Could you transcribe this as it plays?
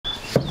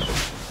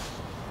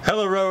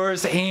Hello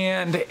rowers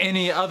and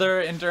any other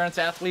endurance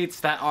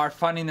athletes that are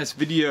finding this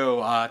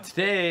video.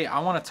 Today I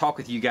want to talk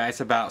with you guys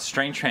about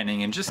strength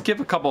training and just give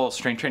a couple of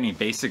strength training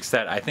basics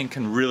that I think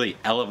can really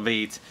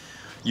elevate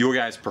your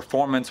guys'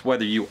 performance,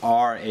 whether you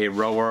are a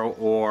rower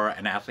or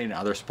an athlete in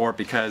other sport,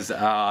 because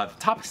the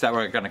topics that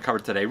we're going to cover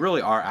today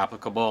really are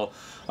applicable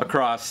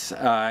across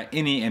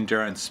any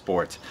endurance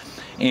sport.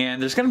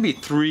 And there's going to be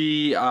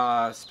three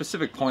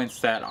specific points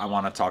that I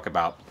want to talk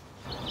about.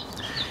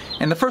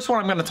 And the first one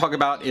I'm going to talk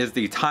about is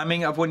the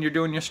timing of when you're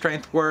doing your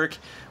strength work,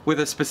 with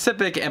a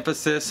specific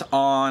emphasis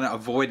on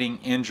avoiding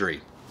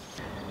injury.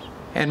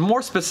 And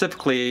more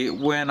specifically,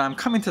 when I'm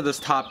coming to this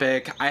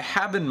topic, I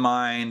have in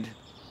mind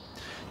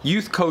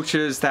youth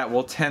coaches that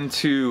will tend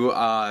to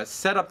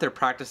set up their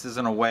practices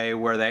in a way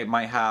where they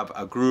might have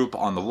a group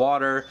on the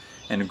water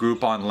and a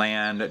group on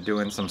land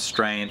doing some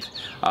strength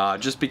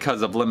just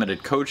because of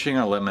limited coaching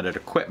or limited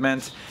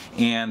equipment,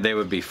 and they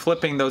would be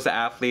flipping those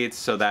athletes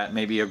so that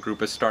maybe a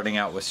group is starting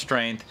out with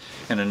strength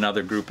and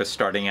another group is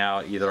starting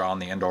out either on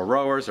the indoor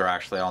rowers or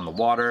actually on the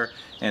water,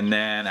 and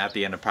then at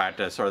the end of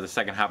practice or the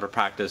second half of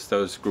practice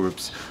those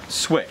groups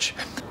switch.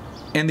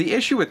 And the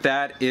issue with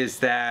that is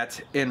that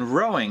in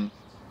rowing,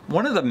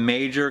 one of the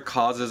major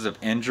causes of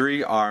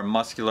injury are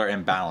muscular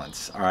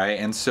imbalance, all right?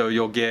 And so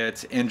you'll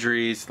get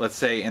injuries, let's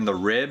say in the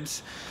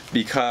ribs,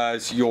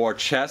 because your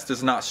chest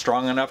is not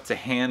strong enough to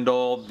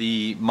handle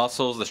the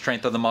muscles, the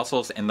strength of the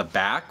muscles in the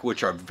back,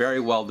 which are very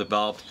well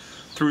developed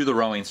through the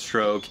rowing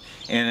stroke.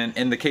 And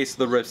in the case of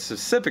the ribs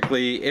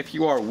specifically, if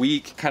you are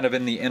weak kind of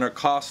in the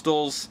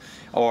intercostals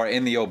or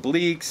in the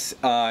obliques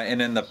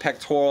and in the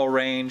pectoral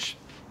range,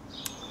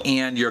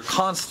 and you're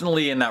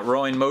constantly in that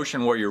rowing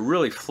motion where you're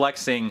really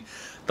flexing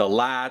the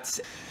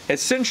lats,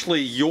 essentially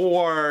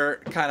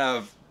you're kind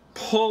of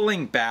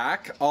pulling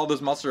back, all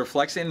those muscles are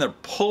flexing, they're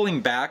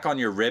pulling back on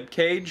your rib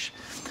cage,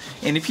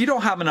 and if you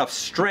don't have enough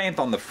strength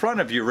on the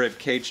front of your rib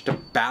cage to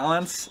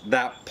balance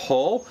that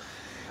pull,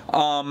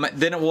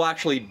 then it will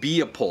actually be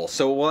a pull.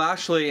 So it will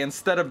actually,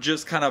 instead of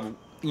just kind of,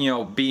 you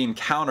know, being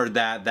countered,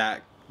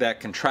 that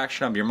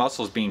contraction of your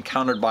muscles being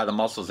countered by the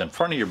muscles in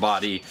front of your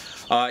body,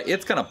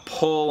 it's gonna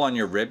pull on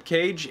your rib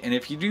cage. And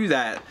if you do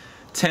that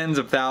tens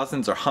of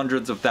thousands or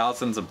hundreds of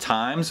thousands of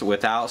times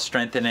without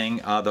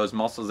strengthening those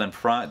muscles in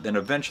front, then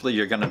eventually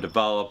you're going to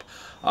develop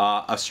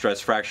a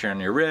stress fracture in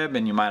your rib,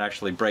 and you might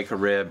actually break a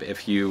rib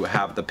if you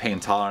have the pain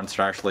tolerance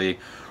to actually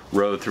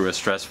row through a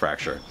stress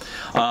fracture.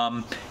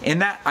 And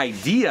that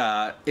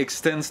idea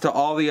extends to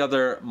all the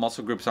other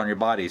muscle groups on your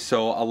body.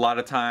 So a lot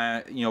of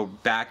time, you know,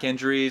 back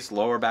injuries,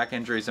 lower back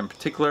injuries in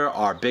particular,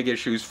 are big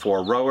issues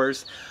for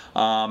rowers.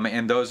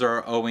 And those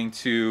are owing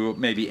to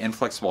maybe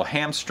inflexible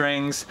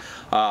hamstrings,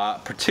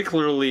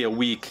 particularly a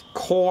weak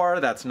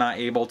core that's not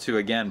able to,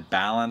 again,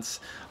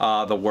 balance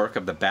the work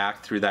of the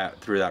back through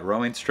that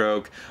rowing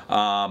stroke.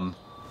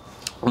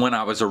 When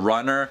I was a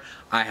runner,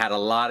 I had a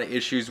lot of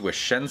issues with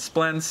shin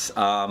splints,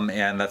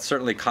 and that's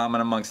certainly common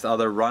amongst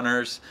other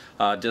runners,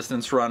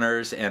 distance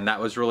runners, and that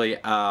was really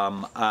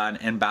an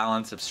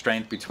imbalance of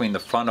strength between the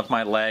front of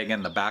my leg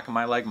and the back of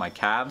my leg, my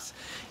calves.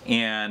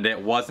 And it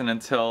wasn't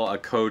until a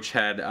coach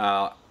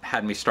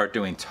had me start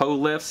doing toe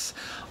lifts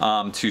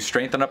to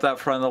strengthen up that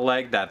front of the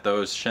leg that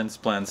those shin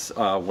splints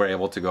were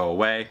able to go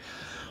away.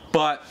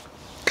 But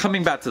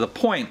coming back to the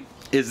point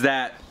is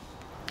that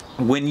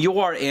when you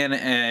are in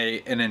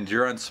an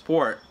endurance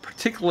sport,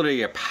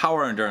 particularly a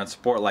power endurance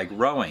sport like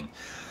rowing,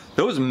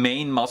 those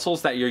main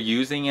muscles that you're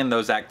using in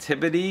those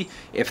activity,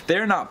 if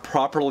they're not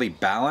properly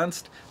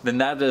balanced, then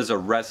that is a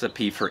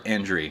recipe for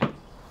injury.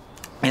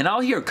 And I'll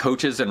hear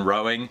coaches in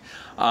rowing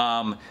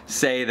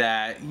say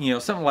that, you know,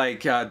 something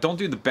like, don't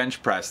do the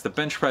bench press. The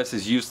bench press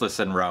is useless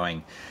in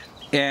rowing.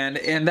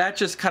 And that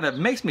just kind of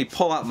makes me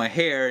pull out my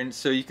hair. And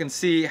so you can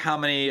see how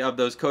many of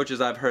those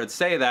coaches I've heard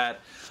say that.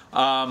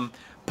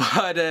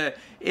 But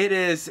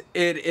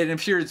it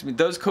infuriates me.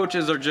 Those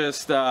coaches are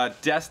just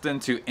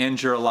destined to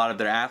injure a lot of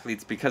their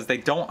athletes because they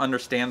don't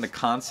understand the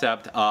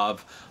concept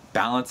of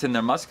balance in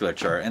their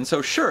musculature. And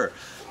so sure,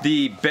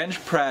 the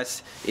bench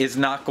press is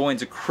not going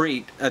to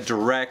create a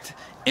direct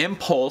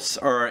impulse,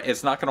 or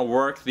it's not going to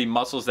work the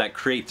muscles that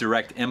create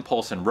direct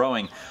impulse in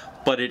rowing,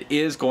 but it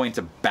is going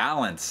to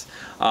balance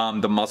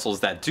the muscles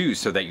that do,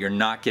 so that you're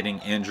not getting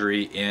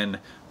injury in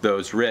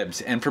those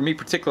ribs. And for me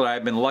particularly,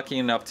 I've been lucky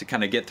enough to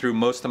kind of get through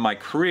most of my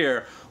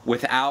career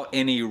without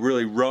any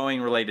really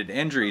rowing related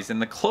injuries,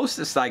 and the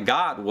closest I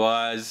got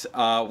was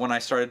when I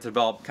started to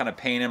develop kind of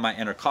pain in my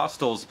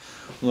intercostals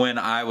when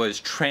I was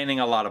training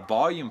a lot of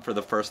volume for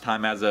the first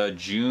time as a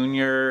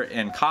junior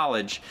in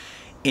college.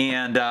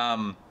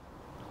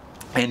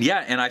 And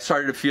yeah, and I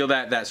started to feel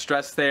that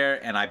stress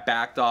there, and I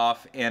backed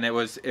off, and it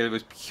was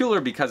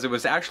peculiar because it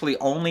was actually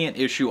only an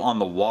issue on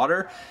the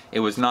water. It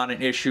was not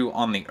an issue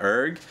on the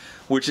erg,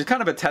 which is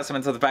kind of a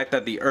testament to the fact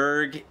that the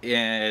erg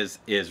is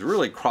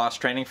really cross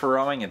training for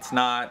rowing. It's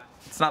not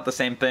It's not the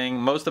same thing.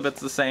 Most of it's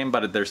the same,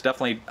 but there's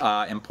definitely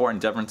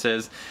important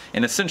differences.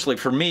 And essentially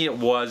for me, it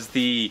was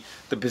the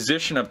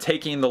position of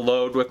taking the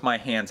load with my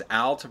hands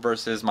out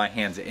versus my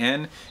hands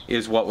in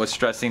is what was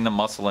stressing the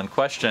muscle in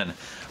question.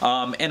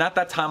 And at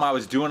that time I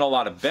was doing a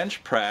lot of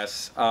bench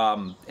press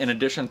in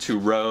addition to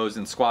rows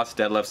and squats,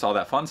 deadlifts, all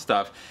that fun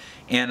stuff.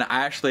 And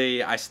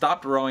I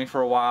stopped rowing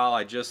for a while.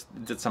 I just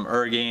did some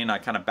erging. I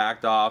kind of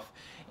backed off.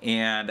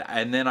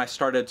 And then I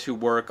started to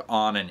work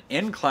on an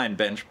incline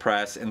bench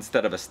press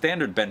instead of a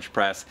standard bench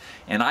press,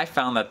 and I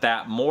found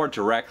that more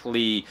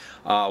directly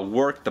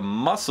worked the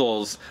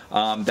muscles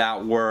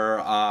that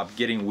were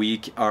getting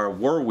weak or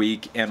were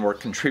weak and were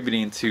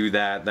contributing to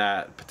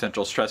that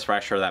potential stress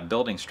fracture, that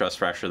building stress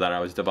fracture that I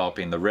was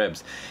developing in the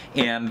ribs.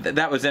 And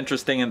that was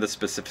interesting in the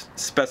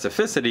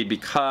specificity,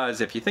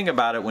 because if you think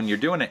about it, when you're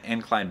doing an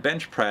incline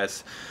bench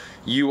press,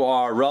 you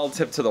are,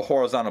 relative to the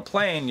horizontal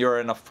plane, you're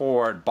in a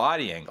forward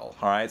body angle,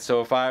 all right? So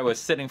if I was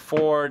sitting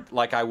forward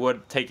like I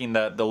would taking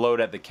the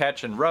load at the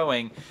catch and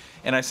rowing,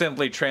 and I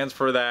simply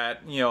transfer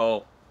that, you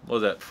know,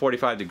 what was it,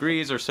 45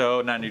 degrees or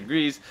so, 90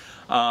 degrees,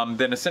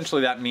 then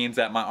essentially that means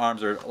that my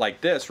arms are like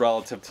this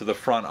relative to the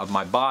front of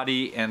my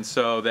body. And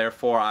so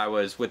therefore I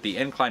was, with the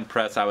incline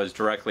press, I was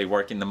directly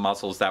working the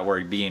muscles that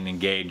were being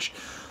engaged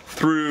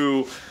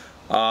through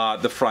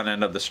the front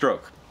end of the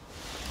stroke.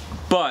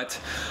 But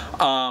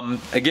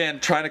again,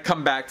 trying to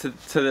come back to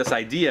this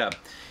idea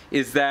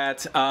is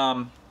that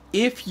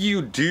if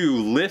you do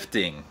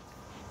lifting,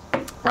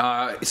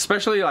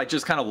 especially like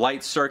just kind of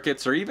light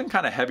circuits or even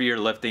kind of heavier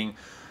lifting,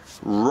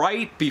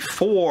 right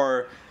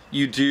before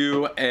you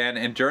do an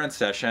endurance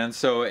session,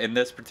 so in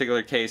this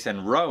particular case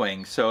in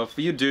rowing, so if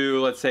you do,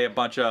 let's say, a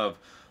bunch of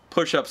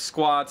push-ups,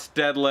 squats,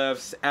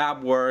 deadlifts,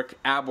 ab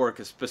work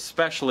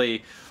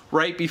especially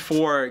right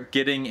before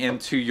getting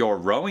into your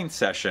rowing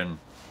session,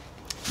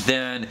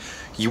 then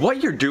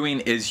what you're doing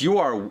is you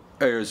are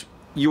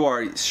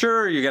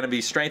sure you're going to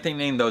be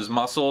strengthening those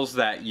muscles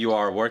that you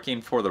are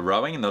working for the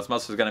rowing, and those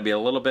muscles are going to be a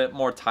little bit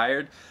more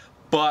tired.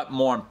 But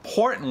more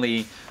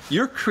importantly,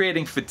 you're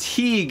creating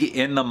fatigue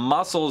in the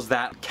muscles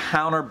that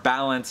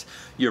counterbalance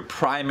your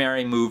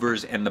primary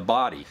movers in the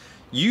body.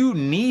 You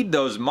need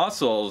those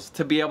muscles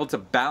to be able to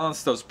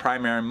balance those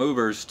primary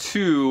movers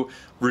to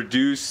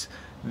reduce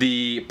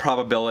the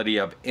probability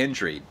of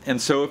injury.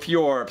 And so if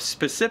you're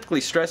specifically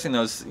stressing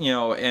those, you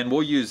know, and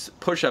we'll use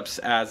push-ups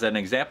as an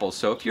example.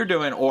 So if you're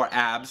doing, or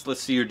abs,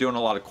 let's say you're doing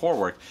a lot of core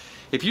work.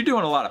 If you're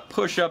doing a lot of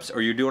push-ups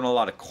or you're doing a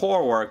lot of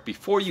core work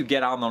before you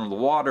get out on the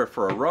water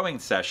for a rowing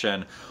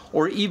session,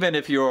 or even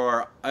if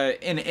you're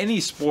in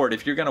any sport,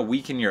 if you're going to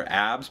weaken your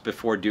abs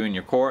before doing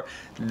your core,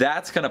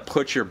 that's going to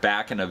put your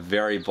back in a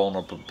very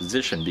vulnerable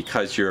position,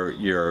 because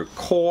your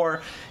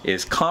core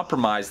is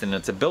compromised in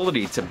its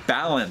ability to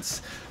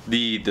balance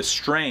the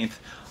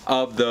strength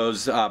of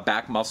those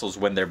back muscles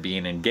when they're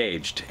being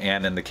engaged.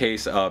 And in the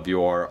case of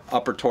your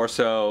upper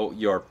torso,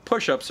 your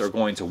push-ups are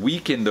going to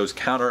weaken those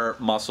counter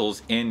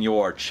muscles in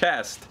your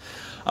chest,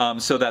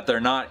 so that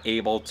they're not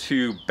able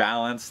to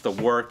balance the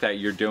work that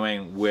you're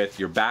doing with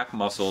your back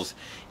muscles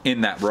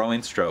in that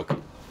rowing stroke.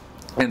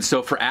 And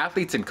so for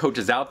athletes and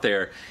coaches out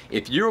there,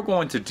 if you're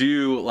going to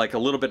do like a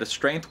little bit of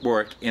strength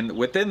work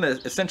within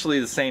essentially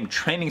the same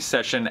training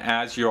session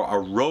as your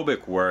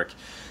aerobic work,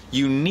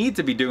 you need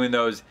to be doing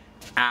those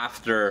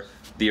after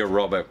the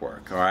aerobic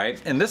work, all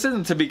right? And this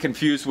isn't to be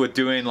confused with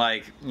doing,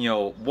 like, you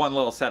know, one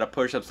little set of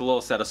push-ups, a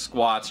little set of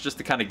squats, just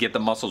to kind of get the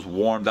muscles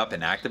warmed up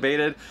and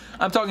activated.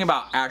 I'm talking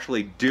about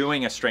actually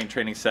doing a strength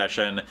training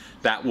session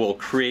that will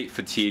create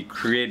fatigue,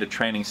 create a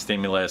training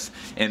stimulus,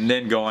 and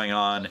then going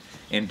on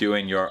and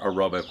doing your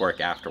aerobic work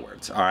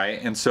afterwards, all right?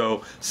 And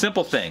so,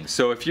 simple things.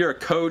 So if you're a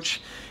coach,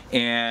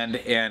 and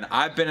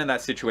I've been in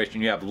that situation,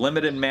 you have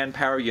limited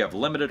manpower, you have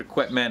limited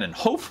equipment, and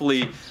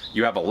hopefully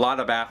you have a lot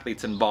of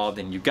athletes involved,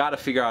 and you've got to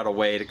figure out a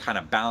way to kind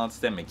of balance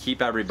them and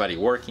keep everybody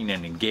working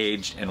and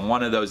engaged. And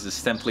one of those is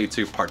simply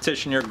to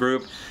partition your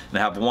group and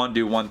have one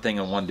do one thing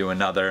and one do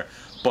another.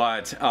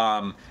 But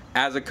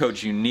as a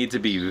coach, you need to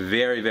be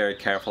very, very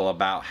careful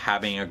about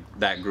having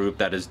that group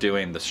that is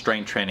doing the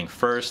strength training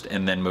first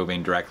and then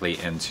moving directly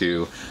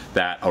into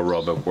that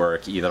aerobic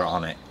work, either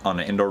on an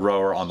indoor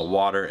rower, on the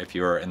water if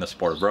you're in the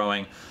sport of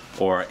rowing,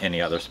 or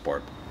any other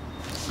sport.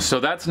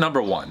 So that's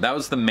number one. That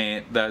is the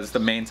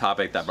main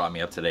topic that brought me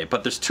up today.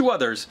 But there's two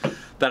others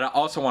that I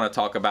also want to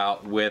talk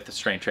about with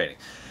strength training.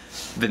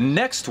 The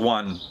next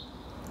one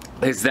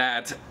is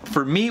that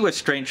for me with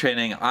strength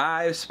training,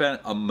 I've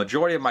spent a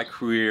majority of my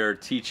career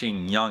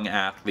teaching young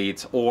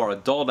athletes or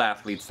adult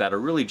athletes that are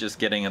really just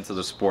getting into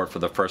the sport for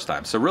the first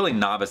time. So really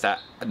novice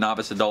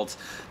adults,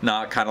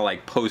 not kind of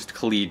like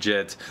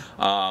post-collegiate,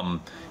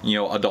 you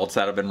know, adults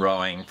that have been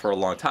rowing for a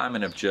long time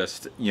and have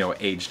just, you know,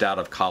 aged out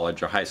of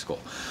college or high school.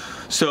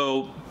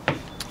 So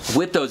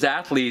with those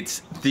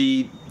athletes,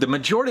 the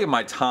majority of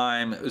my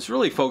time is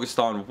really focused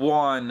on,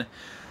 one,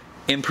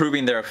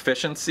 improving their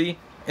efficiency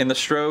in the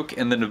stroke,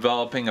 and then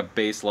developing a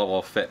base level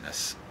of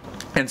fitness.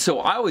 And so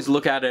I always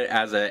look at it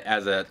as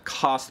a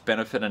cost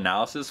benefit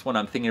analysis when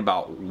I'm thinking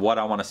about what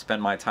I want to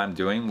spend my time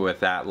doing with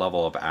that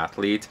level of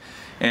athlete.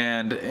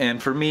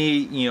 And for me,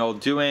 you know,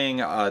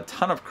 doing a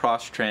ton of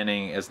cross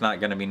training is not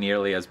going to be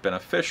nearly as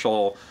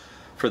beneficial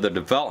for the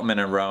development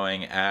in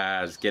rowing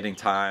as getting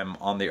time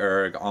on the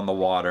erg, on the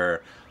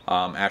water,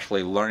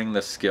 actually learning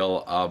the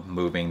skill of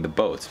moving the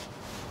boat.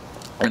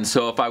 And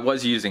so if I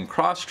was using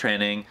cross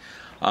training,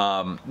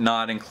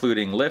 not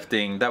including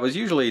lifting, that was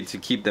usually to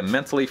keep them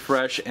mentally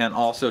fresh and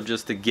also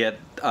just to get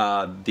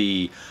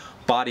the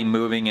body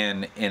moving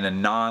in a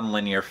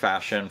non-linear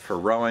fashion for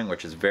rowing,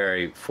 which is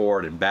very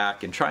forward and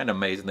back, and trying to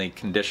amazingly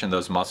condition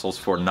those muscles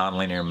for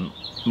non-linear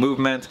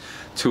movement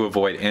to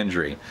avoid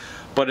injury.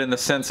 But in the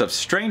sense of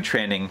strength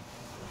training,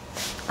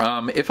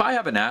 if I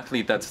have an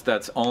athlete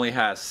that's only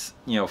has,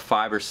 you know,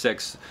 5 or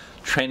 6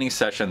 training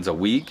sessions a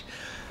week,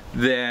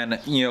 then,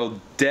 you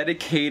know,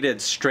 dedicated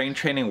strength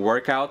training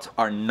workouts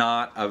are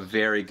not a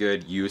very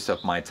good use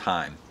of my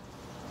time.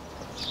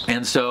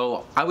 And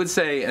so I would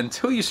say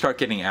until you start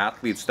getting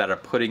athletes that are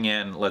putting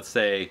in, let's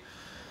say,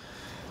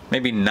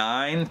 maybe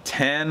 9,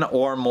 10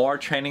 or more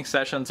training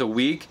sessions a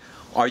week,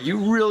 are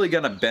you really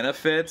going to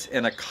benefit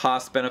in a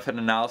cost-benefit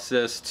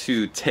analysis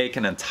to take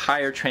an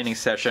entire training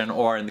session?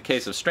 Or in the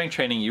case of strength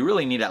training, you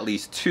really need at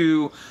least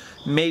 2,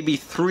 maybe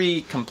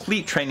 3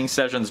 complete training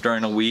sessions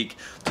during a week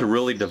to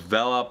really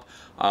develop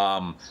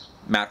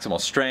maximal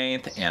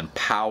strength and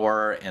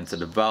power, and to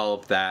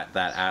develop that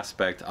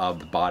aspect of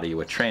the body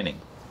with training.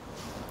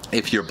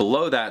 If you're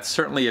below that,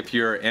 certainly if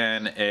you're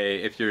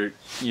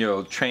you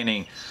know,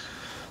 training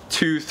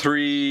 2,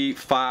 3,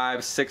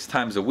 5, 6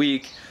 times a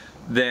week,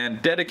 then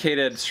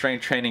dedicated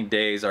strength training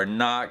days are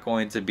not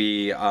going to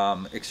be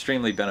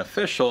extremely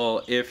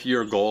beneficial if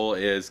your goal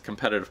is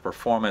competitive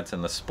performance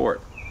in the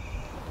sport.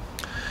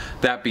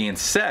 That being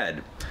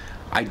said,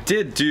 I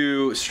did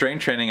do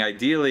strength training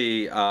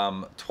ideally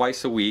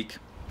twice a week,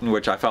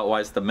 which I felt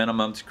was the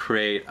minimum to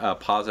create a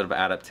positive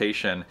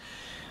adaptation.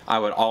 I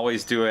would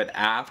always do it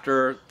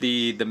after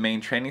the main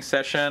training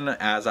session,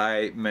 as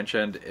I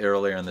mentioned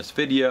earlier in this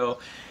video.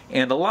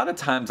 And a lot of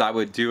times I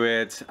would do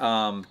it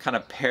kind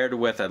of paired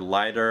with a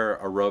lighter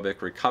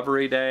aerobic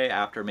recovery day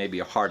after maybe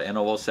a hard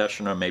interval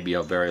session or maybe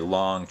a very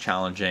long,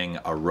 challenging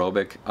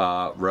aerobic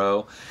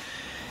row.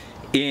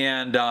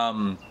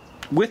 And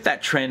with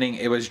that training,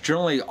 it was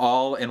generally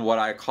all in what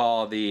I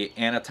call the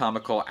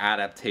anatomical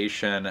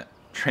adaptation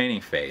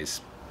training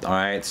phase. All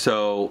right,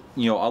 so,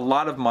 you know, a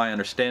lot of my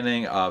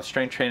understanding of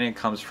strength training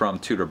comes from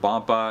Tudor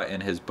Bompa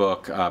in his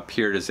book,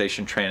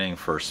 Periodization Training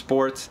for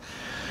Sports.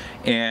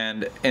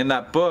 And in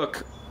that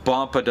book,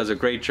 Bompa does a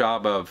great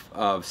job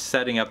of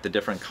setting up the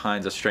different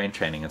kinds of strength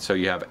training. And so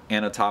you have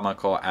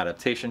anatomical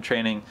adaptation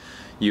training,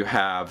 you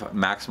have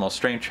maximal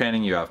strength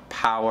training, you have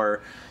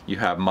power, you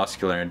have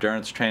muscular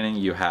endurance training,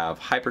 you have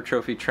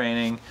hypertrophy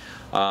training,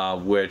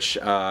 which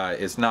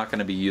is not going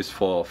to be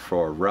useful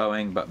for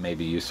rowing, but may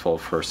be useful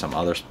for some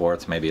other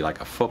sports, maybe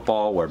like a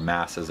football where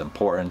mass is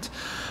important.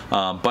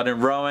 But in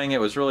rowing,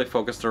 it was really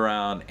focused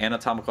around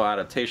anatomical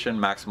adaptation,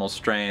 maximal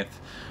strength,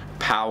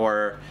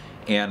 power,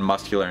 and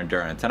muscular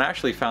endurance. And I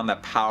actually found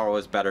that power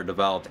was better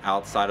developed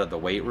outside of the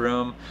weight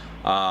room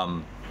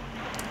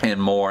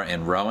and more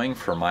in rowing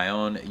for my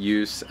own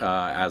use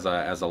as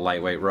a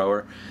lightweight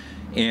rower.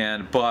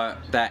 But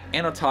that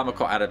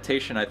anatomical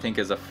adaptation, I think,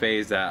 is a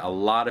phase that a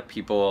lot of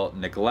people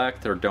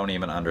neglect or don't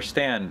even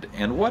understand.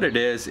 And what it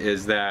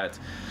is that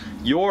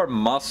your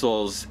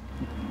muscles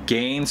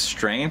gain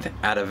strength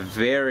at a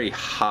very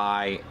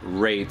high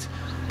rate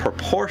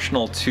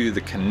proportional to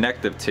the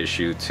connective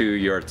tissue, to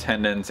your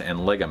tendons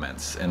and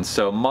ligaments. And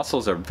so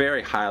muscles are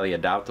very highly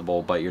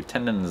adaptable, but your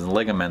tendons and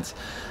ligaments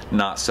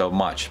not so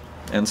much.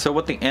 And so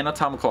what the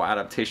anatomical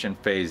adaptation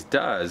phase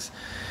does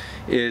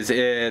is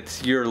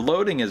your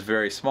loading is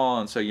very small,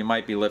 and so you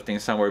might be lifting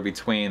somewhere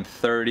between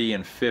 30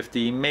 and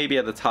 50, maybe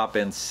at the top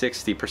end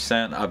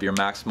 60% of your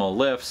maximal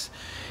lifts,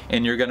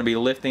 and you're going to be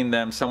lifting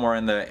them somewhere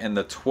in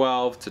the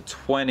 12 to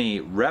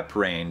 20 rep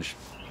range.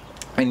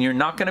 And you're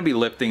not going to be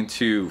lifting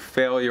to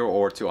failure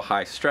or to a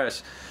high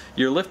stress.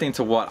 You're lifting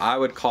to what I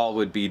would call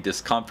would be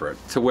discomfort,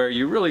 to where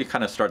you really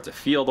kind of start to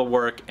feel the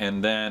work,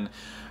 and then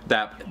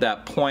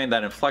that point,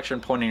 that inflection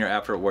point in your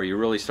effort where you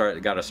really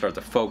got to start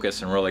to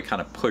focus and really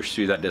kind of push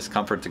through that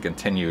discomfort to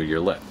continue your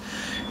lift.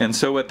 And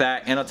so with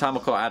that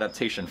anatomical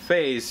adaptation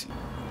phase,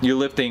 you're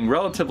lifting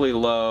relatively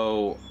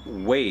low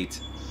weight,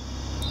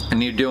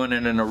 and you're doing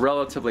it in a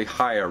relatively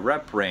higher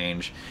rep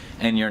range,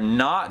 and you're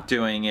not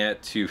doing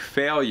it to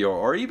failure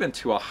or even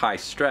to a high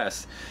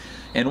stress.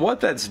 And what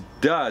that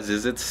does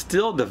is it's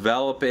still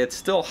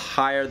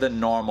higher than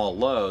normal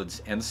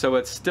loads, and so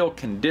it's still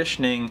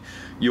conditioning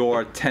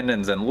your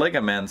tendons and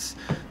ligaments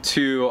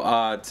to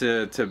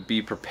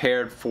be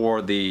prepared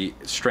for the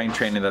strength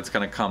training that's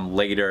going to come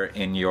later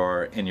in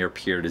your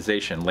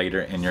periodization,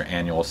 later in your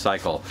annual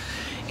cycle.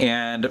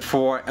 And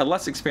for a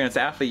less experienced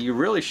athlete, you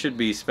really should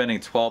be spending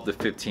 12 to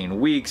 15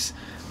 weeks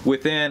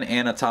within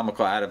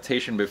anatomical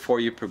adaptation before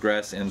you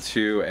progress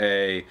into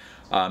a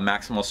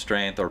maximal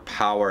strength or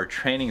power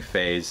training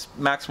phase.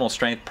 Maximal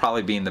strength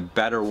probably being the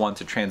better one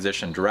to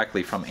transition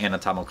directly from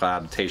anatomical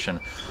adaptation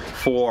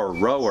for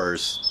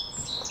rowers.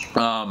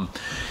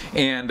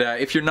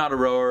 If you're not a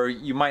rower,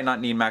 you might not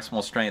need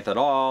maximal strength at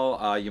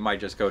all. You might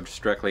just go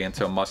directly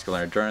into a muscular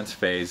endurance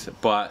phase.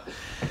 But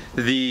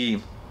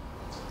the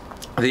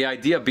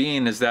idea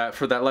being is that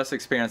for that less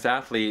experienced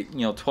athlete,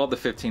 12 to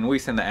 15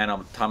 weeks in the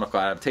anatomical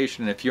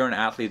adaptation, if you're an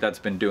athlete that's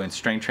been doing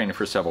strength training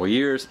for several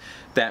years,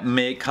 that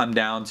may come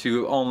down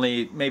to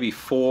only maybe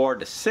 4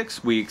 to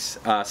 6 weeks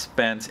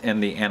spent in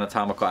the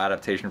anatomical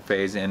adaptation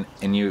phase. And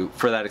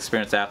for that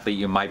experienced athlete,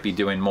 you might be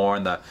doing more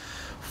in the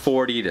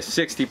 40 to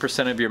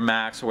 60% of your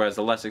max, whereas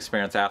the less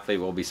experienced athlete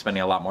will be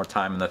spending a lot more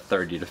time in the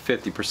 30 to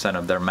 50%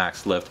 of their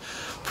max lift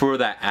for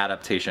that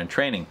adaptation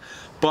training.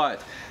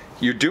 But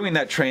you're doing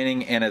that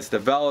training and it's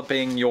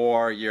developing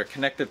your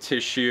connective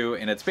tissue,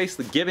 and it's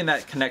basically giving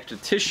that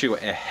connective tissue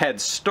a head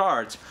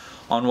start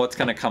on what's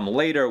going to come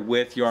later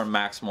with your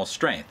maximal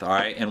strength. All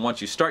right, and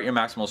once you start your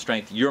maximal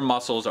strength, your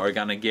muscles are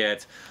going to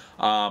get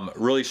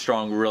really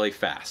strong really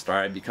fast. All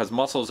right, because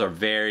muscles are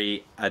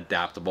very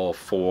adaptable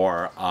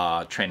for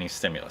training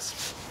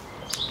stimulus.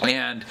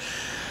 And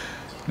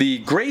the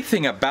great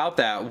thing about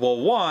that, well,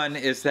 one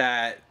is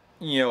that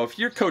if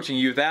you're coaching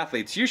youth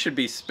athletes, you should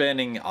be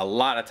spending a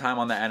lot of time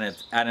on the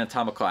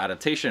anatomical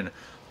adaptation.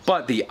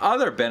 But the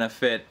other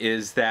benefit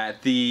is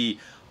that the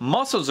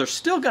muscles are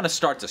still going to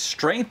start to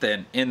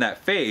strengthen in that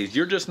phase.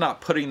 You're just not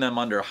putting them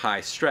under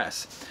high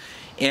stress.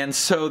 And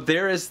so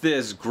there is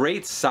this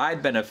great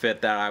side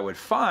benefit that I would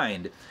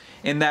find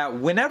in that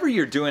whenever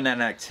you're doing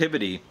an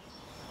activity,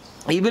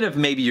 even if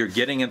maybe you're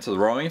getting into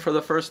rowing for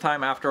the first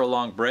time after a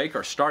long break,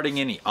 or starting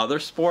any other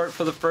sport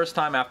for the first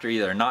time after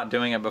either not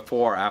doing it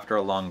before or after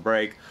a long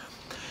break,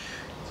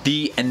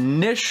 the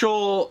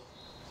initial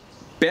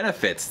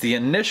benefits, the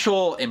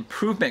initial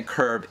improvement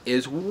curve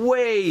is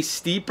way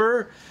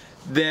steeper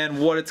than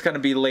what it's going to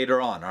be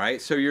later on. All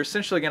right, so you're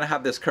essentially going to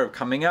have this curve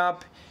coming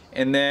up,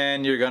 and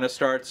then you're going to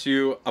start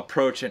to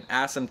approach an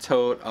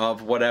asymptote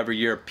of whatever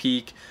your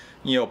peak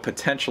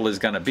potential is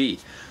going to be.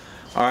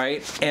 All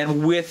right,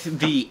 and with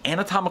the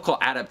anatomical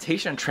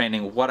adaptation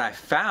training, what I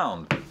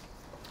found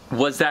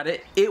was that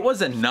it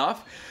was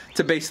enough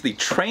to basically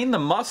train the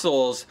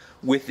muscles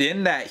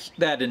within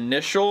that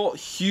initial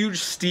huge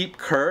steep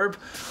curve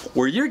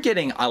where you're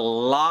getting a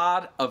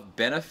lot of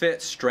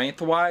benefit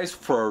strength-wise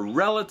for a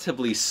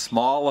relatively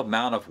small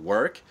amount of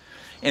work.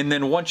 And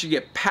then once you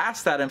get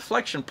past that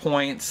inflection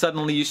point,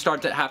 suddenly you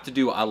start to have to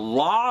do a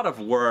lot of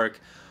work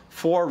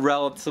for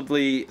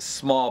relatively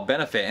small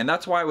benefit. And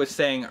that's why I was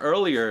saying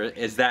earlier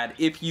is that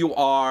if you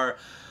are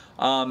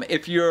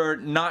if you're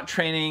not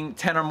training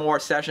 10 or more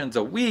sessions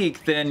a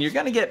week, then you're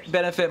going to get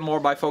benefit more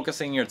by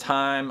focusing your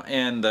time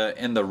in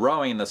the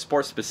rowing, the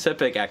sport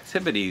specific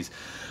activities,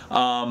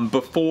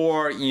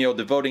 before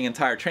devoting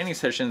entire training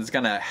sessions is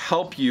going to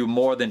help you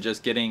more than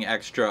just getting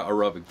extra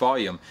aerobic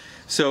volume.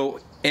 So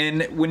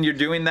when you're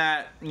doing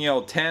that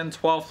 10,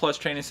 12 plus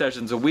training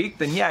sessions a week,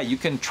 then yeah, you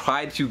can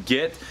try to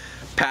get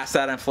past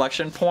that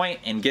inflection point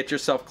and get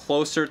yourself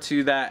closer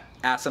to that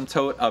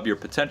asymptote of your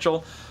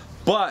potential.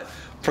 But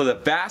for the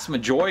vast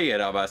majority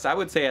of us, I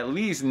would say at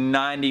least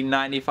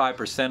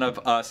 90-95% of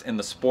us in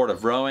the sport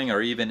of rowing,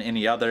 or even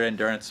any other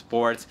endurance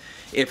sports,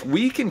 if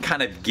we can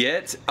kind of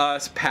get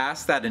us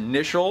past that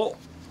initial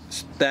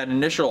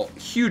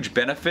huge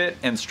benefit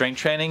in strength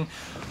training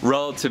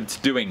relative to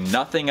doing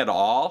nothing at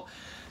all,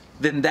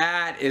 then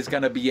that is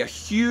going to be a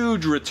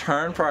huge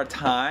return for our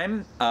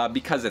time,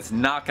 because it's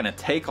not going to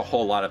take a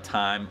whole lot of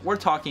time. We're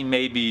talking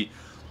maybe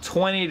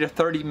 20 to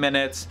 30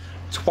 minutes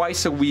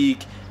twice a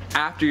week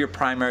after your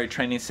primary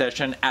training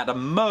session. At the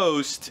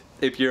most,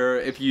 if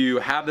you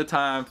have the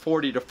time,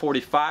 40 to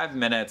 45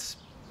 minutes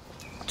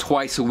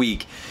twice a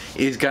week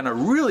is going to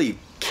really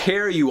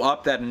carry you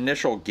up that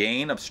initial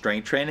gain of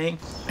strength training.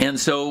 And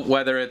so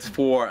whether it's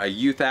for a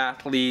youth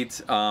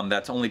athlete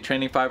that's only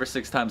training 5 or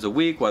 6 times a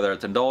week, whether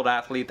it's an adult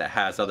athlete that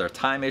has other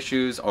time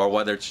issues, or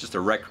whether it's just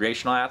a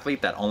recreational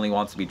athlete that only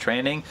wants to be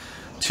training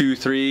 2,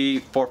 3,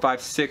 4,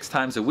 5, 6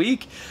 times a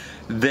week,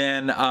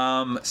 then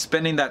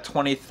spending that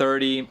 20,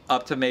 30,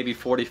 up to maybe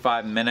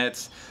 45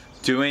 minutes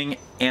doing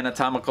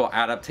anatomical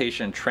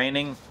adaptation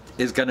training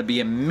is going to be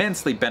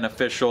immensely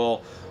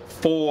beneficial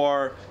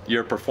for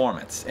your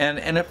performance.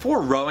 And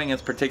for rowing in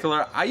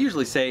particular, I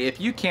usually say if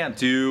you can't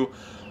do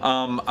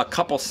a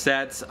couple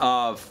sets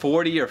of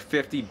 40 or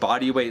 50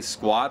 bodyweight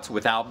squats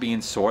without being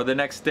sore the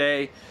next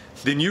day,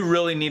 then you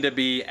really need to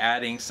be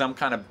adding some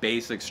kind of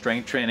basic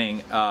strength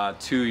training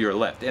to your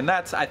lift. And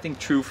that's, I think,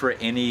 true for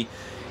any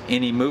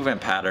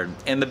movement pattern.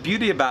 And the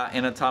beauty about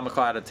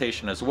anatomical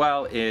adaptation as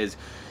well is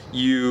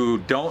you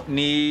don't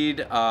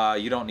need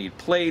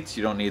plates,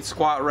 you don't need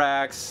squat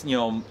racks.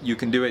 You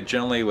can do it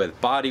generally with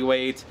body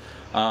weight.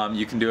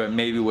 You can do it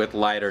maybe with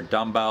lighter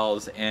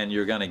dumbbells, and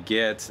you're gonna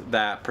get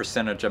that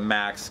percentage of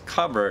max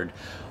covered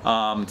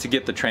to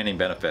get the training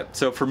benefit.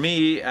 So for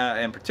me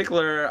in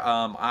particular,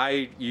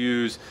 I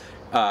use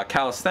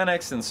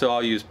calisthenics, and so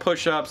I'll use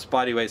push-ups,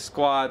 bodyweight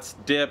squats,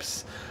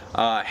 dips,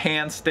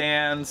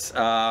 handstands.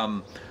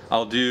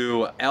 I'll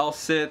do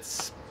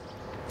L-sits,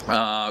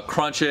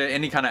 crunch it.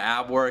 Any kind of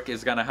ab work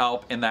is going to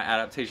help in that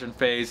adaptation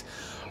phase.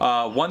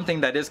 One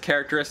thing that is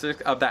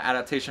characteristic of that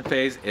adaptation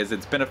phase is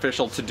it's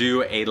beneficial to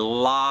do a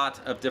lot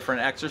of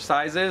different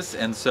exercises,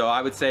 and so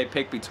I would say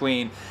pick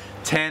between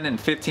 10 and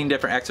 15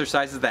 different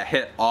exercises that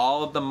hit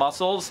all of the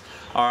muscles,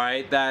 all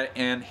right,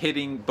 and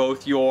hitting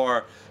both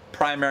your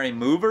primary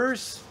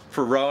movers.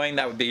 For rowing,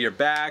 that would be your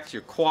backs,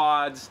 your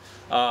quads,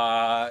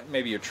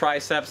 maybe your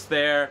triceps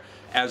there,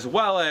 as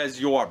well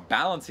as your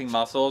balancing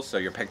muscles, so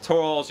your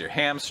pectorals, your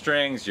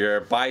hamstrings,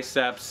 your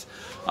biceps,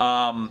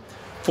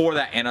 for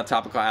that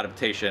anatomical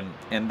adaptation.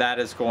 And that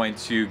is going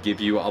to give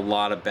you a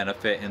lot of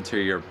benefit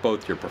into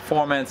both your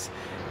performance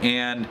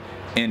and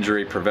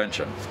injury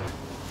prevention.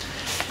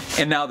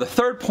 And now the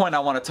third point I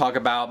want to talk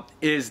about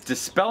is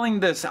dispelling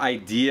this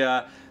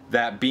idea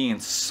that being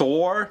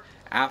sore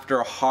after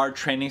a hard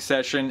training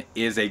session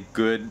is a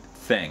good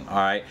thing, all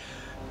right?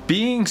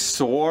 Being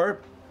sore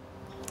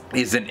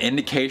is an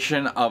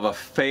indication of a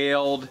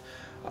failed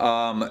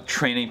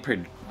training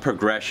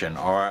progression,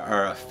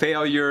 or a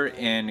failure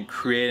in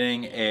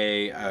creating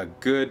a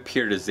good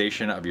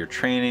periodization of your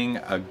training,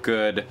 a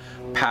good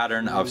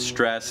pattern of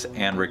stress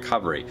and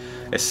recovery.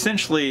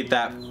 Essentially,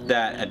 that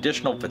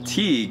additional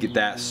fatigue,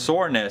 that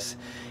soreness,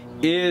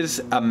 is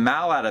a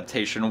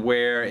maladaptation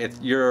where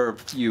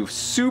you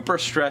super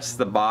stress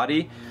the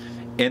body,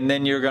 and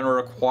then you're going to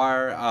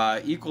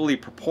require equally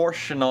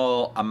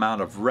proportional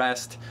amount of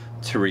rest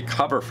to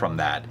recover from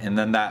that. And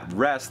then that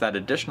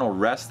additional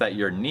rest that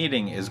you're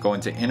needing is going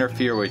to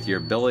interfere with your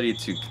ability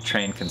to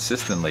train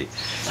consistently.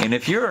 And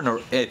if you're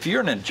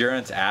an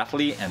endurance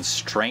athlete and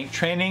strength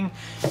training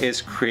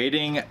is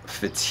creating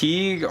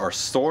fatigue or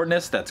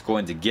soreness that's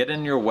going to get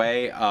in your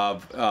way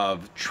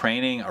of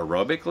training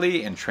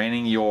aerobically and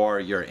training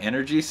your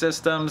energy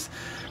systems,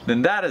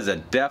 then that is a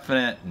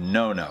definite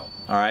no-no.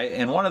 All right.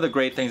 And one of the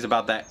great things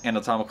about that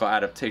anatomical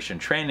adaptation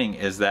training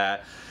is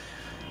that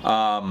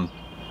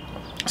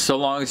so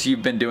long as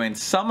you've been doing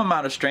some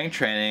amount of strength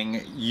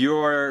training,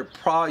 you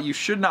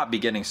should not be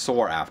getting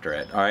sore after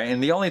it, all right?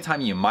 And the only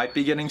time you might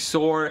be getting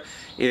sore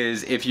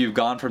is if you've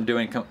gone from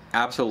doing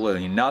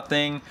absolutely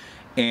nothing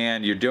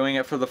and you're doing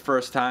it for the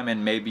first time,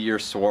 and maybe you're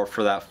sore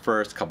for that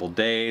first couple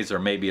days, or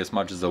maybe as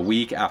much as a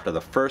week after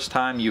the first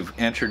time you've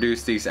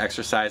introduced these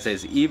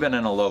exercises, even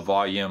in a low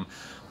volume.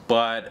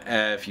 But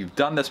if you've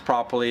done this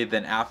properly,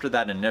 then after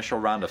that initial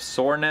round of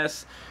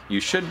soreness, you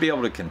should be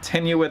able to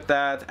continue with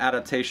that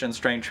adaptation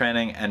strength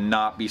training and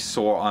not be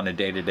sore on a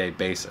day-to-day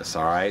basis,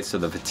 all right? So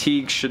the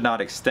fatigue should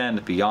not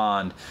extend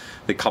beyond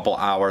the couple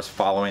hours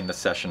following the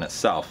session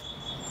itself.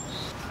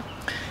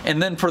 And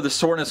then for the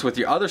soreness with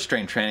your other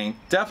strength training,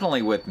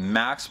 definitely with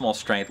maximal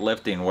strength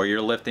lifting, where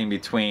you're lifting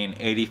between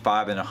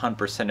 85 and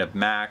 100% of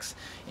max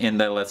in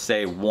the, let's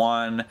say,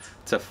 1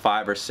 to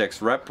 5 or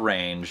 6 rep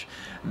range,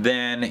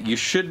 then you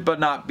should but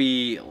not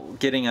be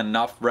getting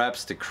enough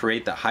reps to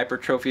create the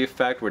hypertrophy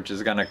effect, which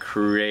is going to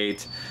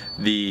create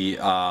the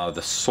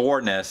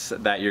soreness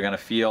that you're going to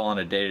feel on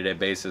a day-to-day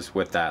basis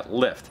with that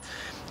lift.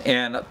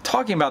 And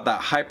talking about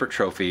that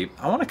hypertrophy,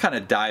 I want to kind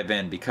of dive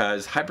in,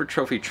 because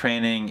hypertrophy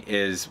training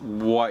is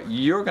what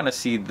you're going to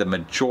see the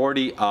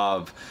majority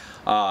of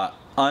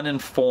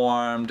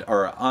uninformed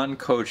or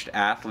uncoached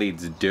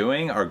athletes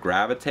doing or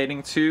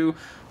gravitating to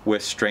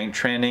with strength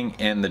training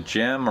in the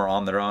gym or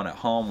on their own at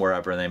home,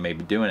 wherever they may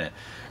be doing it.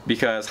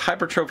 Because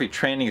hypertrophy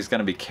training is going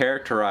to be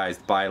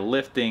characterized by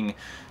lifting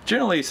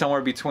generally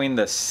somewhere between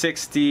the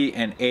 60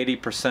 and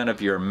 80%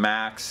 of your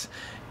max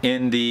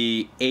in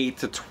the 8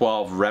 to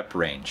 12 rep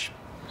range.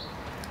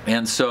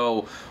 And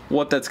so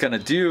what that's going to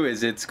do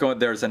is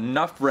there's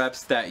enough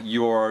reps that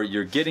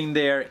you're getting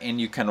there,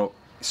 and you can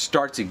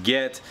start to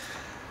get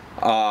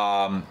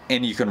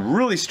and you can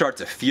really start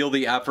to feel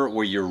the effort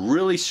where you're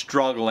really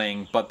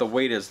struggling, but the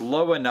weight is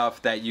low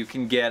enough that you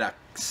can get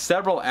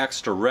several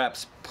extra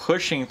reps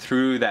pushing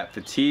through that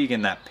fatigue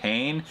and that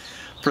pain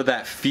for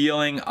that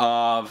feeling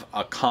of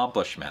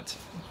accomplishment.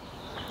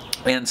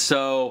 And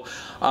so,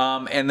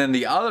 and then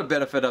the other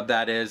benefit of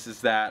that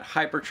is that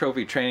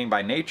hypertrophy training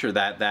by nature,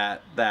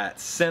 that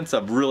sense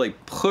of really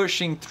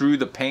pushing through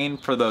the pain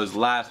for those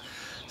last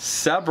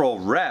several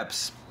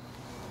reps,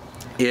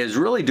 is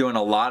really doing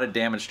a lot of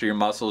damage to your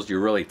muscles. You're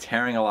really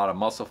tearing a lot of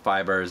muscle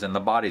fibers, and the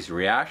body's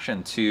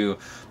reaction to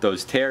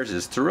those tears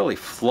is to really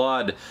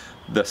flood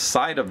the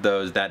site of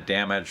that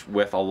damage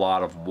with a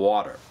lot of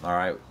water, all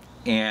right?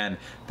 And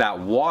that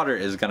water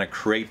is going to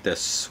create this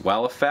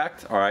swell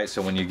effect, all right?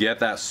 So when you get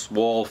that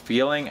swole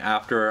feeling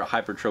after a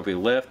hypertrophy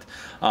lift,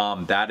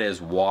 that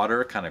is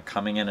water kind of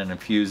coming in and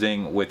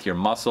infusing with your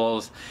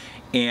muscles.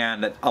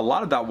 And a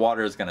lot of that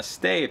water is going to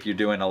stay if you're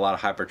doing a lot of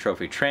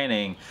hypertrophy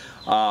training,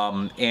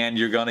 and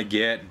you're going to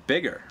get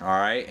bigger, all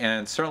right?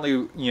 And certainly,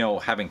 you know,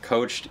 having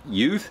coached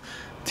youth,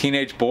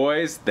 teenage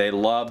boys, they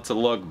love to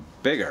look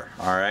bigger,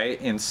 all right?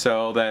 And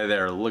so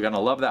they're gonna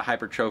love that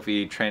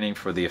hypertrophy training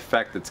for the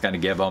effect it's gonna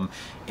give them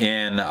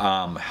in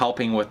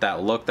helping with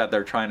that look that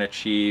they're trying to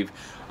achieve,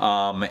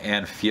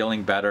 and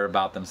feeling better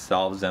about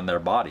themselves and their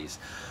bodies.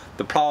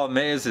 The problem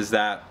is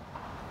that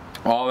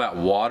all that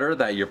water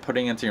that you're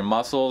putting into your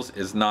muscles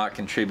is not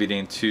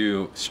contributing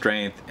to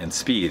strength and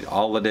speed.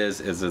 All it is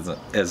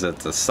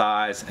it's a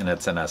size and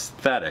it's an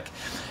aesthetic.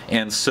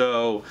 And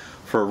so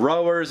for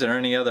rowers or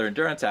any other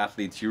endurance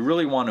athletes, you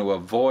really want to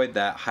avoid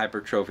that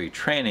hypertrophy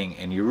training,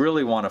 and you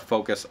really want to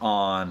focus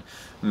on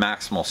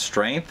maximal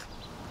strength.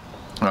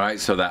 All right,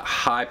 so that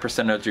high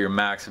percentage of your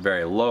max,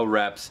 very low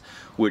reps,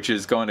 which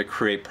is going to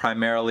create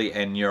primarily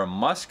a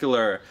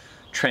neuromuscular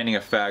training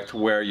effect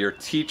where you're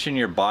teaching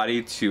your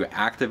body to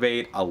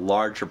activate a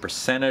larger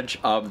percentage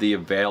of the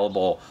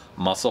available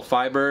muscle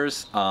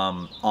fibers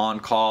on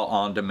call,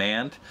 on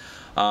demand.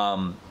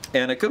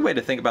 And a good way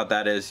to think about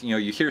that is, you know,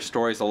 you hear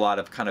stories a lot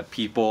of kind of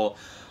people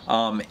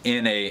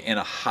in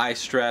a high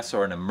stress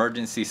or an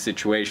emergency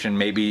situation.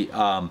 Maybe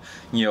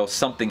you know,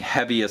 something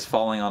heavy is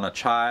falling on a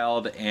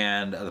child,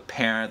 and the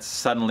parents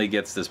suddenly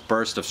gets this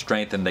burst of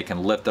strength and they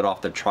can lift it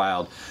off the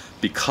child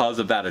because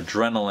of that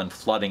adrenaline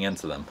flooding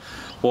into them.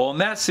 Well, in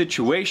that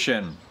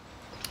situation,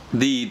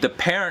 the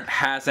parent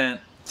hasn't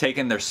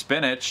taken their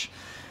spinach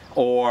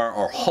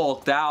or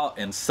hulked out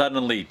and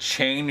suddenly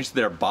changed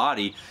their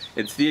body.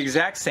 It's the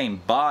exact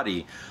same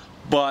body,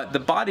 but the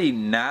body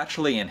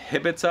naturally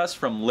inhibits us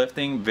from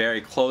lifting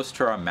very close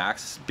to our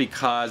max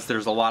because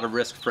there's a lot of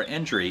risk for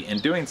injury in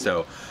doing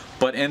so.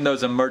 But in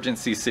those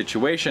emergency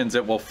situations,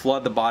 it will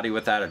flood the body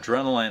with that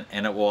adrenaline,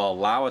 and it will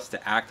allow us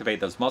to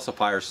activate those muscle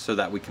fibers so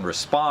that we can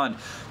respond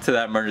to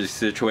that emergency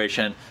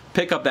situation,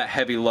 pick up that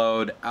heavy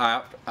load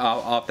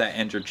off that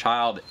injured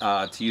child,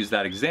 to use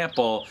that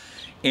example.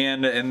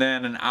 And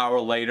then an hour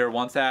later,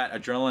 once that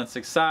adrenaline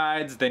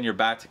subsides, then you're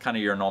back to kind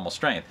of your normal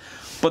strength.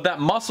 But that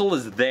muscle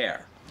is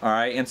there, all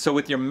right? And so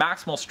with your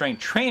maximal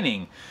strength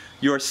training,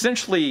 you're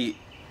essentially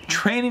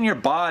training your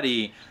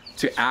body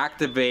to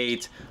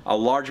activate a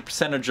larger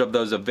percentage of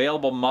those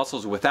available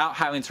muscles without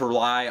having to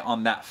rely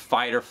on that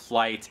fight or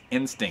flight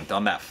instinct,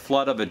 on that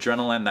flood of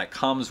adrenaline that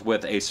comes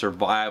with a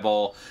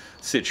survival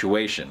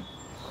situation.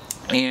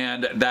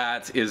 And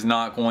that is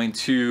not going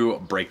to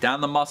break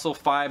down the muscle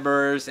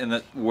fibers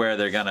where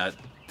they're gonna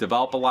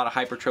develop a lot of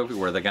hypertrophy,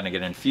 where they're gonna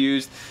get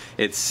infused.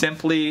 It's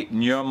simply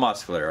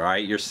neuromuscular, all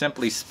right? You're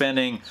simply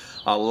spending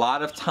a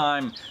lot of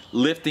time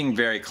lifting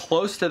very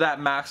close to that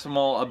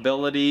maximal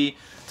ability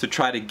to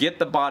try to get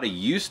the body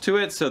used to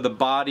it, so the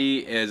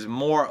body is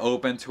more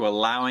open to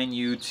allowing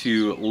you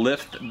to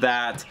lift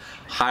that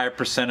higher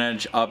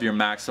percentage of your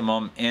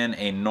maximum in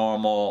a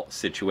normal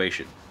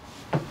situation.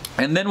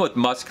 And then with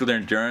muscular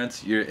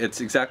endurance, it's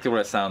exactly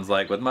what it sounds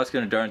like. With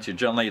muscular endurance, you're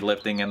generally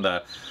lifting in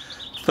the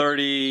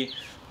 30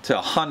 to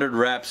 100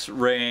 reps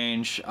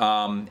range,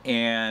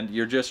 and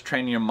you're just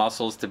training your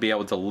muscles to be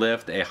able to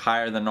lift a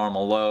higher than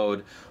normal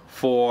load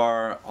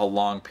for a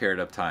long period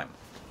of time.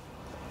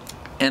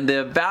 And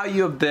the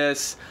value of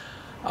this,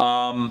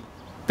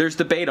 there's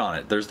debate on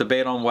it. There's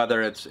debate on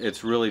whether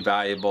it's really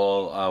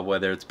valuable,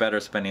 whether it's better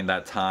spending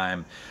that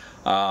time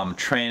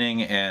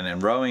training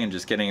and rowing and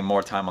just getting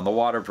more time on the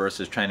water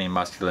versus training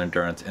muscular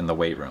endurance in the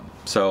weight room.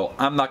 So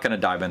I'm not going to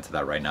dive into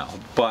that right now.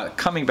 But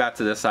coming back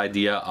to this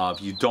idea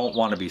of you don't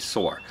want to be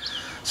sore.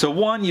 So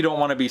one, you don't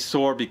want to be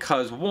sore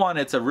because one,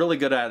 it's a really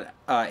good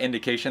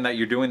indication that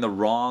you're doing the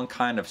wrong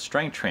kind of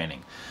strength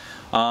training.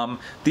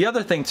 The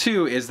other thing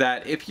too is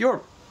that if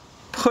you're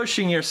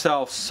pushing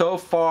yourself so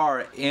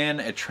far in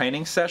a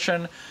training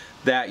session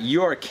that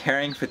you are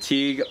carrying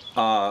fatigue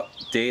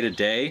day to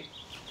day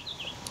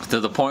to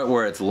the point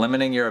where it's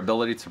limiting your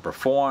ability to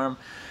perform,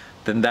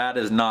 then that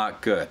is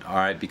not good, all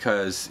right?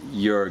 Because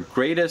your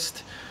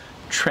greatest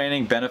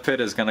training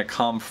benefit is going to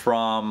come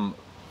from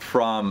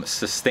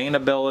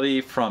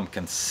sustainability, from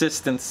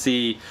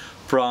consistency,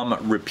 from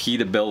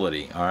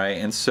repeatability, all right?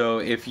 And so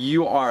if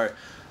you are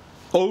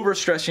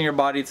overstressing your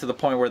body to the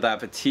point where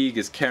that fatigue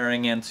is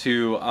carrying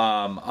into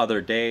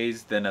other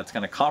days, then it's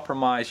going to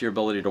compromise your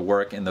ability to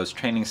work in those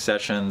training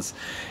sessions,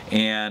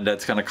 and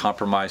it's going to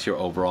compromise your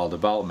overall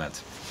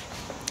development.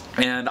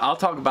 And I'll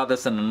talk about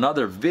this in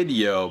another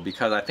video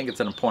because I think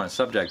it's an important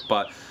subject,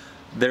 but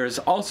there's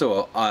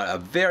also a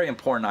very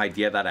important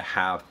idea that I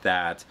have,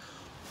 that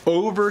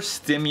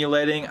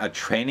overstimulating a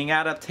training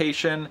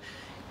adaptation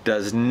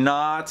does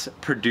not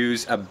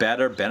produce a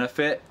better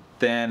benefit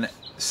than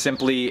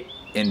simply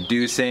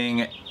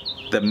inducing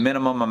the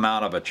minimum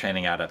amount of a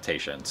training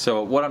adaptation.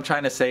 So what I'm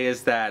trying to say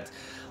is that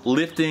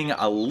lifting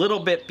a little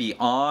bit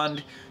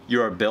beyond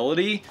your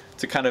ability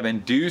to kind of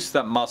induce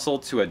that muscle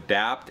to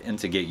adapt and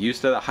to get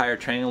used to the higher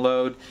training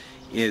load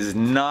is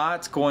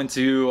not going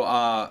to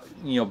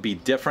be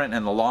different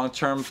in the long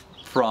term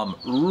from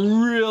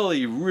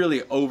really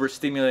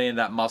overstimulating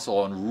that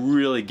muscle and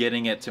really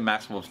getting it to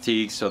maximal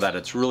fatigue so that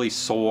it's really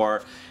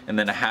sore and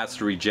then it has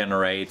to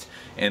regenerate,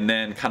 and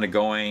then kind of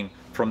going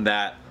from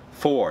that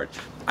forward.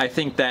 I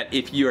think that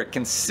if you're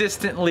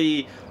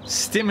consistently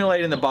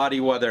stimulating the body,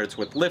 whether it's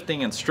with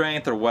lifting and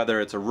strength or whether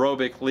it's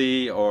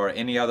aerobically or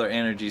any other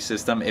energy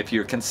system, if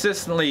you're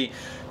consistently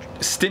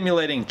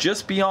stimulating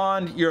just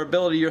beyond your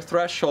ability, your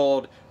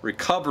threshold,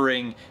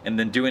 recovering, and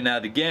then doing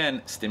that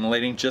again,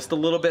 stimulating just a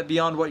little bit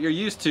beyond what you're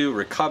used to,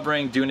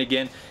 recovering, doing it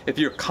again. If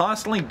you're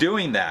constantly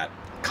doing that,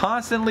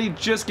 constantly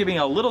just giving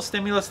a little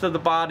stimulus to the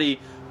body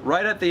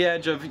right at the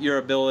edge of your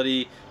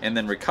ability and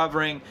then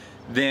recovering,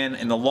 then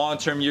in the long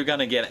term you're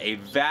gonna get a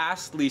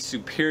vastly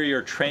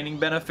superior training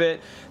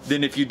benefit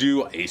than if you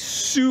do a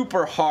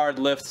super hard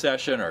lift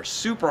session or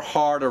super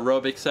hard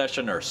aerobic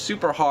session or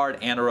super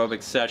hard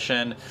anaerobic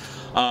session.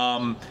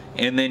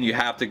 And then you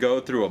have to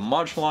go through a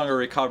much longer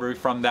recovery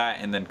from that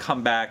and then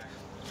come back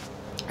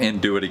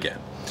and do it again.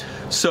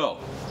 So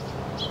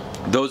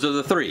those are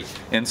the three.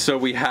 And so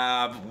we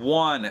have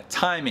one,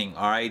 timing.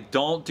 All right,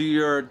 don't do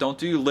your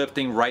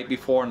lifting right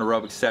before an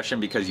aerobic session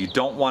because you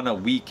don't want to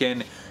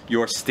weaken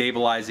your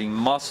stabilizing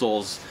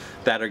muscles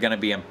that are going to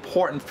be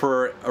important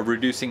for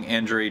reducing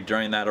injury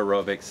during that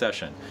aerobic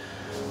session.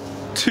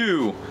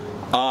 Two,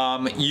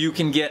 you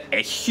can get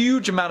a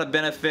huge amount of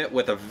benefit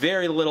with a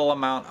very little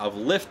amount of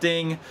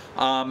lifting,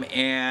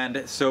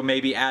 and so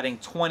maybe adding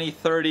 20,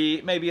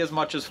 30, maybe as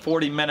much as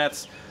 40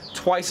 minutes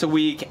twice a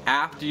week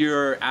after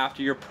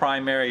your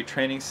primary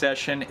training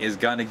session is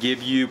going to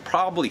give you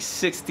probably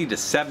 60 to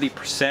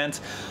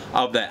 70%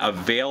 of the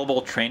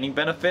available training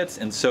benefits.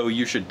 And so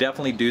you should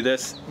definitely do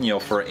this, you know,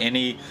 for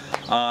any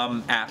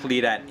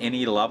athlete at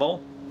any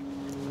level.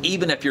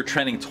 Even if you're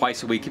training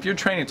twice a week, if you're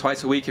training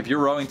twice a week, if you're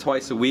rowing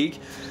twice a week,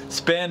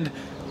 spend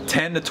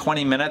 10 to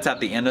 20 minutes at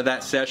the end of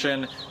that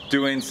session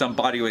doing some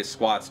bodyweight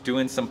squats,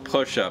 doing some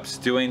push-ups,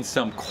 doing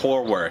some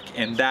core work,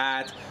 and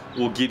that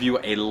will give you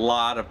a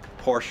lot of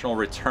proportional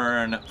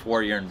return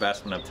for your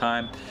investment of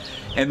time.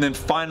 And then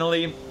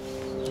finally,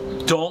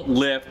 don't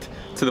lift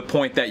to the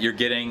point that you're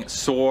getting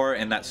sore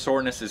and that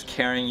soreness is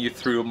carrying you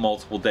through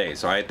multiple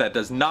days. All right, that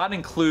does not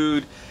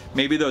include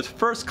maybe those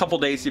first couple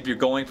days if you're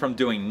going from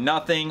doing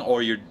nothing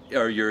or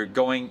you're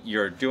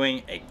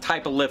doing a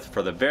type of lift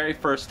for the very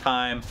first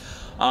time.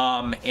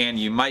 And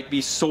you might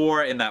be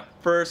sore in that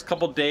first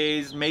couple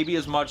days, maybe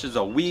as much as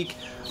a week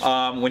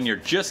when you're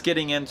just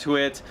getting into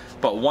it.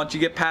 But once you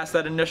get past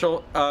that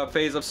initial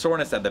phase of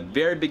soreness at the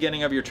very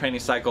beginning of your training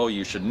cycle,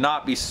 you should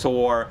not be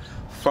sore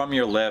from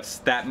your lifts.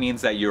 That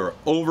means that you're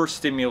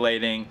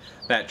overstimulating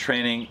that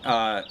training,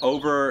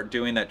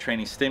 overdoing that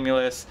training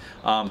stimulus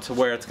to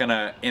where it's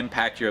gonna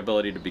impact your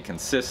ability to be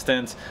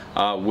consistent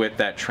with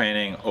that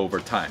training over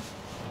time.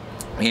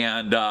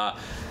 And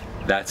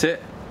that's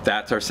it.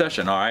 That's our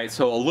session. All right,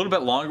 so a little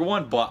bit longer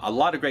one, but a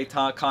lot of great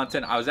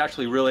content. I was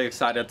actually really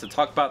excited to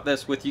talk about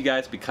this with you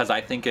guys because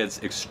I think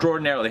it's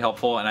extraordinarily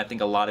helpful, and I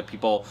think a lot of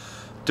people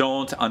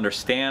don't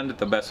understand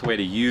the best way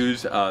to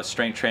use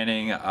strength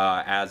training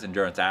as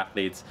endurance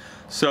athletes.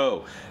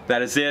 So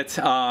that is it.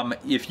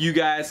 If you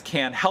guys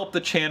can help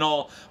the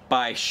channel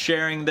by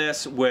sharing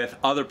this with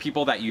other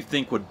people that you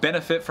think would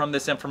benefit from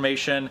this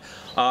information,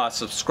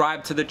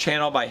 subscribe to the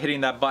channel by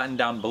hitting that button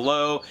down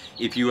below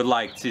if you would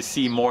like to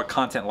see more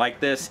content like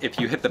this. If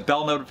you hit the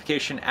bell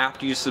notification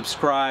after you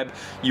subscribe,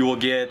 you will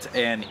get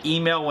an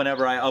email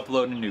whenever I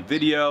upload a new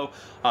video.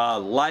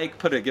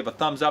 Give a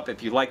thumbs up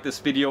if you like this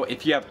video.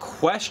 If you have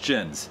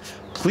questions,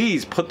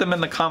 please put them in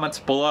the comments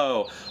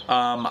below.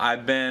 I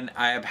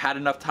have had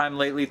enough time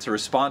lately to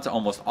respond to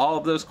almost all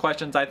of those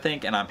questions, I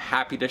think, and I'm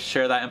happy to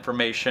share that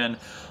information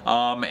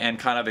and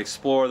kind of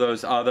explore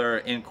those other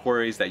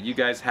inquiries that you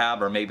guys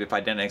have, or maybe if I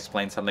didn't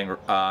explain something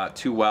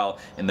too well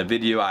in the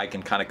video, I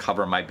can kind of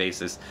cover my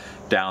bases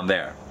down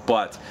there.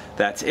 But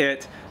that's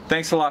it.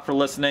 Thanks a lot for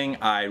listening.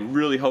 I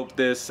really hope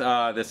this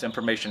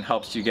information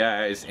helps you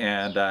guys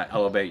and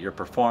elevate your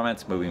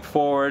performance moving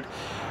forward.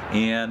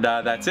 And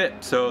that's it.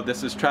 So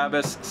this is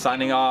Travis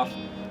signing off.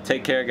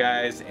 Take care,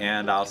 guys,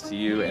 and I'll see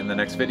you in the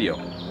next video.